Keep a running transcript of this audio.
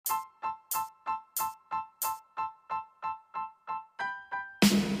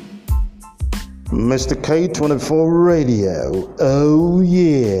Mr. K24 Radio. Oh,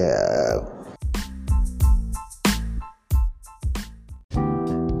 yeah.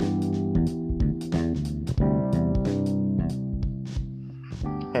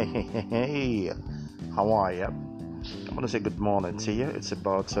 Hey. How are you? I want to say good morning to you. It's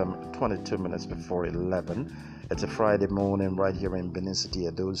about 22 minutes before 11. It's a Friday morning right here in Benin City,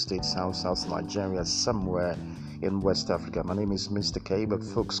 Edo State, South Nigeria, somewhere in West Africa. My name is Mr. K, but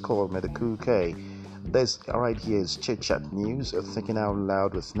folks call me the Cool K. This right here is Chit Chat News, Thinking Out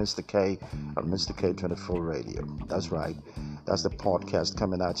Loud with Mr. K on Mr. K24 Radio. That's right. That's the podcast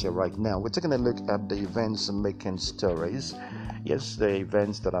coming out here right now. We're taking a look at the events and making stories. Yes, the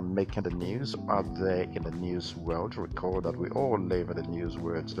events that are making the news out there in the news world. Recall that we all live in the news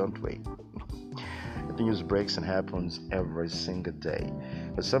world, don't we? The news breaks and happens every single day,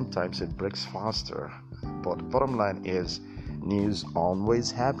 but sometimes it breaks faster. But the bottom line is, news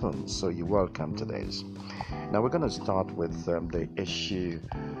always happens, so you're welcome to this. Now we're going to start with the issue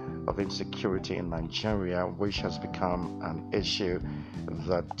of insecurity in Nigeria, which has become an issue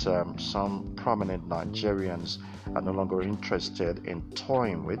that some prominent Nigerians are no longer interested in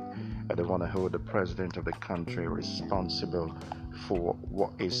toying with. They want to hold the president of the country responsible for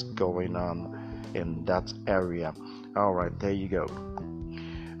what is going on in that area. All right, there you go.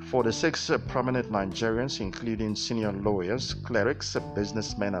 For the six prominent Nigerians, including senior lawyers, clerics,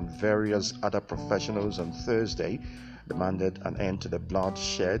 businessmen, and various other professionals, on Thursday demanded an end to the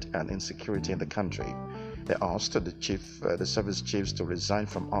bloodshed and insecurity in the country. They asked the service chiefs to resign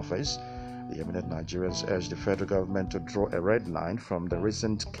from office. The eminent Nigerians urged the federal government to draw a red line from the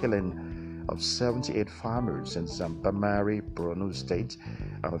recent killing of 78 farmers in Zambamari, Borno State,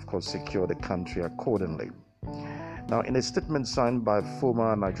 and of course secure the country accordingly. Now, in a statement signed by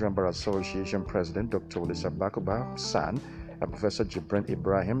former Nigerian Bar Association President Dr. Olisa Bakuba San and Professor Jibrin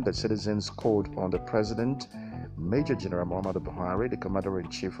Ibrahim, the citizens called on the President, Major General Muhammadu Buhari, the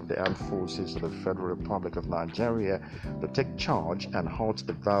Commander-in-Chief of the Armed Forces of the Federal Republic of Nigeria, to take charge and halt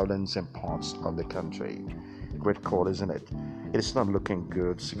the violence in parts of the country. Great call, isn't it? It's not looking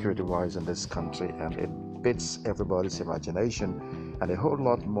good security-wise in this country, and it beats everybody's imagination, and a whole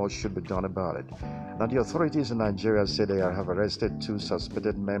lot more should be done about it. Now, the authorities in Nigeria say they have arrested 2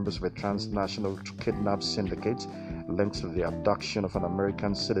 suspected members of a transnational kidnap syndicate linked to the abduction of an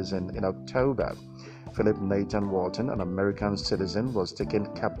American citizen in October. Philip Nathan Walton, an American citizen, was taken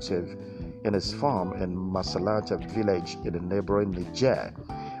captive in his farm in Masalata village in the neighboring Niger,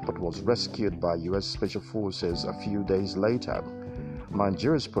 but was rescued by U.S. Special Forces a few days later.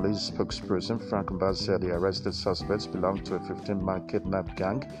 Nigeria's police spokesperson Frank Mba said the arrested suspects belonged to a 15-man kidnap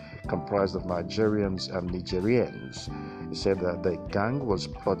gang comprised of Nigerians and Nigerians. He said that the gang was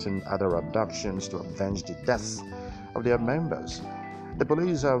plotting other abductions to avenge the deaths of their members. The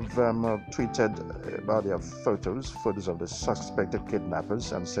police have tweeted about their photos of the suspected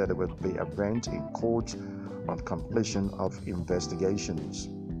kidnappers and said they would be arraigned in court on completion of investigations.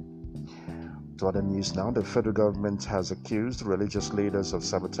 To other news now, the federal government has accused religious leaders of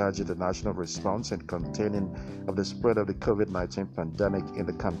sabotaging the national response and containing of the spread of the COVID-19 pandemic in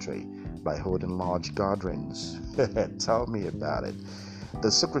the country by holding large gatherings. Tell me about it.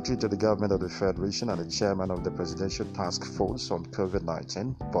 The Secretary to the Government of the Federation and the Chairman of the Presidential Task Force on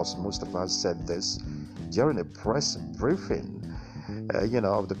COVID-19, Boss Mustafa, said this during a press briefing,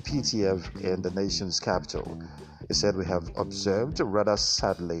 of the PTF in the nation's capital. He said, "We have observed, rather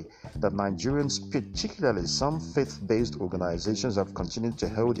sadly, that Nigerians, particularly some faith-based organizations, have continued to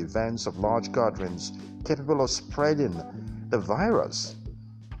hold events of large gatherings capable of spreading the virus."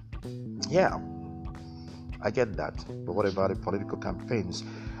 Yeah, I get that, but what about the political campaigns?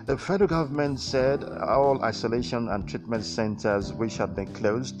 The federal government said all isolation and treatment centers which had been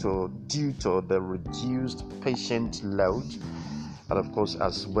closed due to the reduced patient load, and of course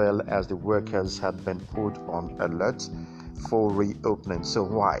as well as the workers had been put on alert for reopening. So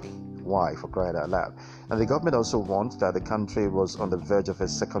why, for crying out loud? And the government also warned that the country was on the verge of a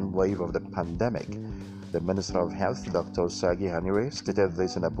second wave of the pandemic. The Minister of Health, Dr. Sagi Hanire, stated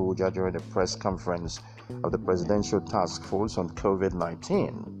this in Abuja during a press conference of the Presidential Task Force on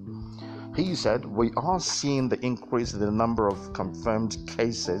COVID-19. He said, "We are seeing the increase in the number of confirmed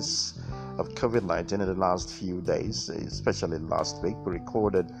cases of COVID-19 in the last few days, especially last week. We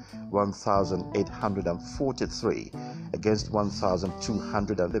recorded 1,843 against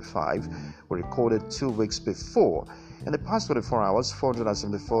 1,205 we recorded 2 weeks before. In the past 24 hours,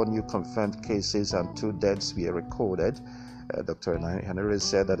 474 new confirmed cases and 2 deaths were recorded. Dr. Henry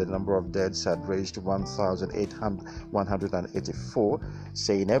said that the number of deaths had reached 1,184,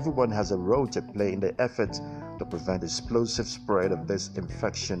 saying everyone has a role to play in the effort to prevent explosive spread of this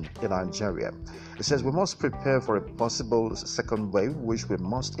infection in Nigeria. It says we must prepare for a possible second wave, which we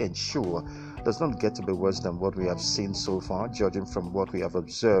must ensure does not get to be worse than what we have seen so far, judging from what we have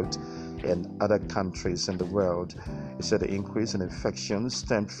observed in other countries in the world. He said the increase in infections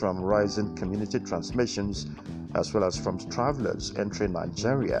stemmed from rising community transmissions as well as from travelers entering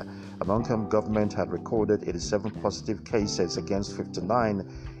Nigeria, among whom government had recorded 87 positive cases against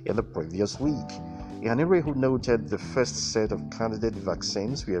 59 in the previous week. Ihanire, who noted the first set of candidate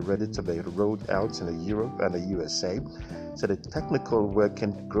vaccines were ready to be rolled out in Europe and the USA, said a technical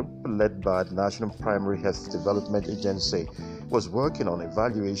working group led by the National Primary Health Development Agency was working on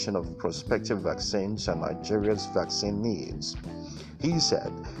evaluation of prospective vaccines and Nigeria's vaccine needs. He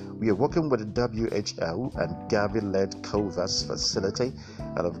said, "We are working with the WHO and Gavi-led COVAX facility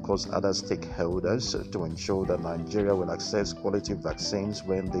and of course other stakeholders to ensure that Nigeria will access quality vaccines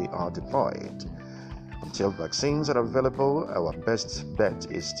when they are deployed. Until vaccines are available, our best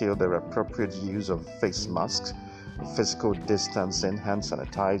bet is still the appropriate use of face masks, physical distancing, hand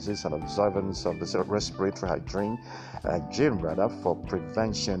sanitizers, and observance of the respiratory hygiene for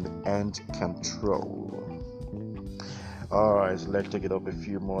prevention and control." Alright, so let's take it up a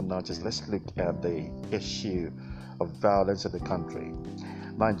few more notches. Let's look at the issue of violence in the country.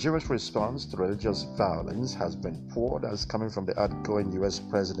 Nigeria's response to religious violence has been poor. That's coming from the outgoing US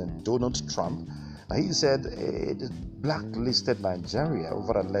President Donald Trump. He said it blacklisted Nigeria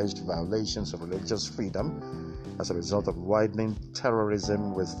over alleged violations of religious freedom as a result of widening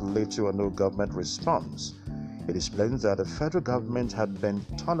terrorism with little or no government response. It explains that the federal government had been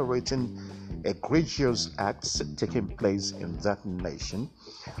tolerating egregious acts taking place in that nation.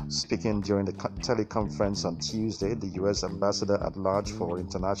 Speaking during the teleconference on Tuesday, the U.S. Ambassador at Large for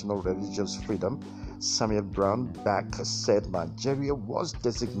International Religious Freedom, Samuel Brownback, said Nigeria was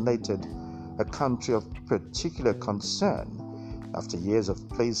designated a country of particular concern after years of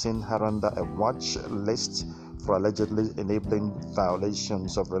placing her under a watch list for allegedly enabling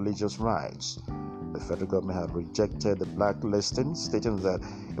violations of religious rights. The federal government had rejected the blacklisting, stating that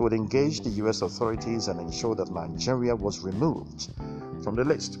it would engage the U.S. authorities and ensure that Nigeria was removed from the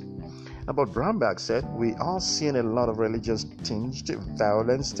list. But Brownback said, "We are seeing a lot of religious-tinged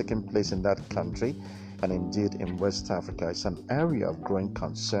violence taking place in that country, and indeed in West Africa. It's an area of growing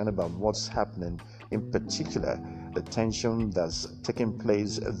concern about what's happening, in particular the tension that's taking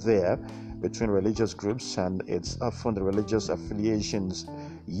place there between religious groups, and it's often the religious affiliations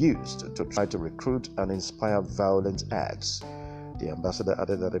used to try to recruit and inspire violent acts." The ambassador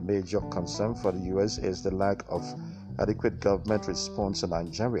added that a major concern for the U.S. is the lack of adequate government response in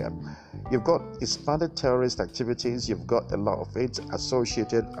Nigeria. You've got expanded terrorist activities, you've got a lot of it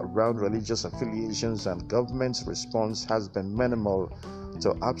associated around religious affiliations, and government's response has been minimal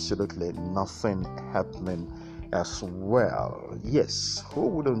to absolutely nothing happening as well. Yes, who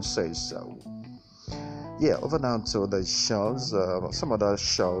wouldn't say so? Yeah, over now to the shows, some other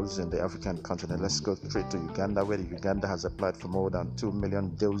shows in the African continent. Let's go straight to Uganda, where Uganda has applied for more than 2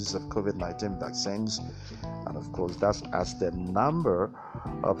 million doses of COVID-19 vaccines, and of course that's as the number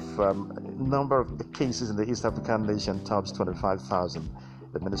of cases in the East African nation tops 25,000.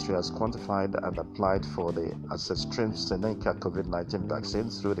 The ministry has quantified and applied for the AstraZeneca COVID-19 vaccine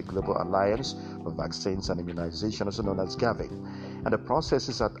through the Global Alliance for Vaccines and Immunization, also known as Gavi. And the process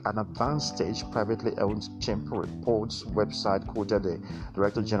is at an advanced stage. Privately owned Chimpo Reports website quoted the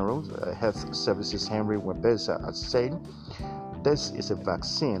Director General Health Services Henry Wembesa as saying, "This is a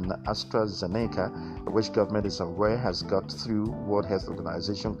vaccine, AstraZeneca, which government is aware has got through World Health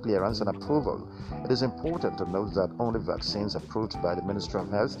Organization clearance and approval. It is important to note that only vaccines approved by the Ministry of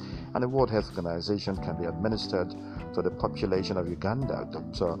Health and the World Health Organization can be administered to the population of Uganda,"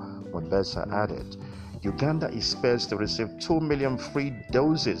 Dr. Wembesa added. Uganda expects to receive 2 million free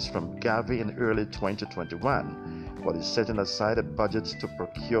doses from Gavi in early 2021. But is setting aside a budget to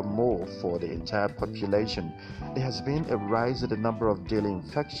procure more for the entire population. There has been a rise in the number of daily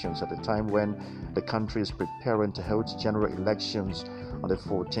infections at a time when the country is preparing to hold general elections on the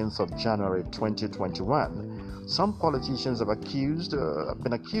 14th of January 2021. Some politicians have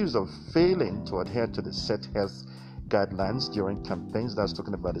been accused of failing to adhere to the set health guidelines during campaigns. That's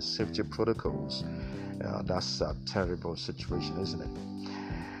talking about the safety protocols. That's a terrible situation, isn't it?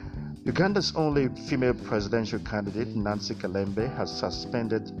 Uganda's only female presidential candidate, Nancy Kalembe, has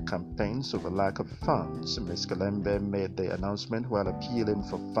suspended campaigns over lack of funds. Ms. Kalembe made the announcement while appealing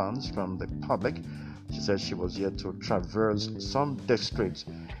for funds from the public. She said she was yet to traverse some districts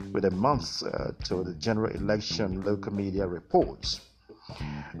with a month to the general election, local media reports.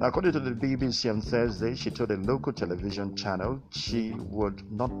 Now, according to the BBC on Thursday, she told a local television channel she would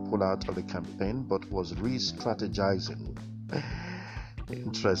not pull out of the campaign but was re-strategizing.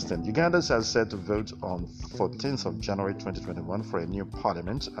 Interesting. Ugandans are set to vote on 14th of January 2021 for a new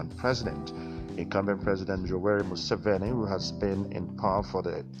parliament and president. Incumbent President Yoweri Museveni, who has been in power for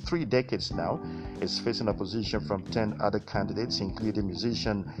 3 decades now, is facing opposition from 10 other candidates, including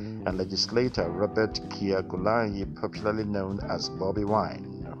musician and legislator Robert Kyagulanyi, popularly known as Bobby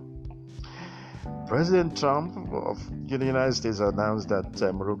Wine. President Trump of the United States announced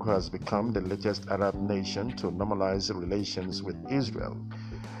that Morocco has become the latest Arab nation to normalize relations with Israel.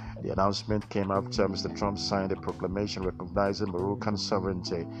 The announcement came after Mr. Trump signed a proclamation recognizing Moroccan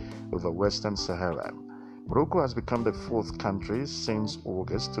sovereignty over Western Sahara. Morocco has become the 4th country since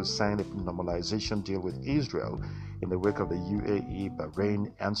August to sign a normalization deal with Israel in the wake of the UAE,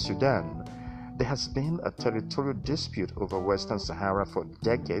 Bahrain, and Sudan. There has been a territorial dispute over Western Sahara for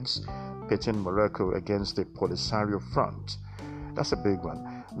decades, pitting Morocco against the Polisario Front. That's a big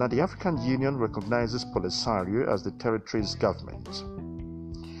one. Now, the African Union recognizes Polisario as the territory's government.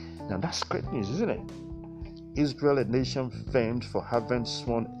 Now, that's great news, isn't it? Israel, a nation famed for having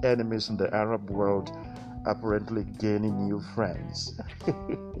sworn enemies in the Arab world, apparently gaining new friends.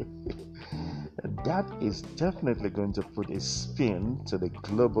 That is definitely going to put a spin to the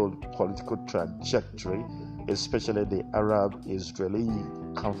global political trajectory, especially the Arab-Israeli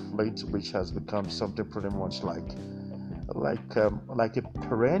conflict, which has become something pretty much like a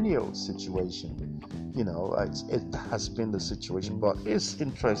perennial situation. You know, it has been the situation, but it's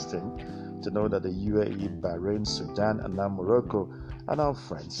interesting to know that the UAE, Bahrain, Sudan, and now Morocco are now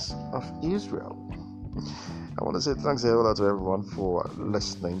friends of Israel. I want to say thanks a whole lot to everyone for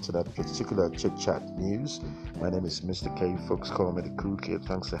listening to that particular chit-chat news. My name is Mr. K. Folks call me the Cookie.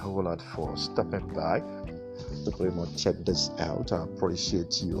 Thanks a whole lot for stopping by to pretty much check this out. I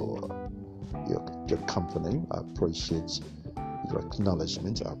appreciate your company. I appreciate your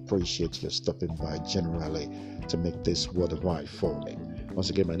acknowledgement. I appreciate your stopping by generally to make this worthwhile for me. Once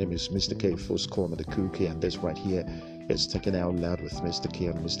again, my name is Mr. K. Folks call me the Cookie, and this right here is Taking Out Loud with Mr. K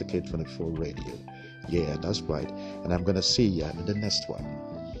on Mr. K24 Radio. Yeah, that's right. And I'm going to see you in the next one.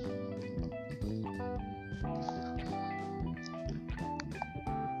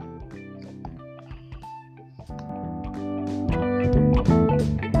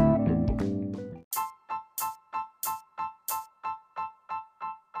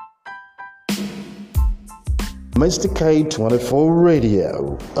 Mr. K24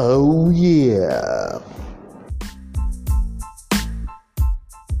 Radio. Oh, yeah.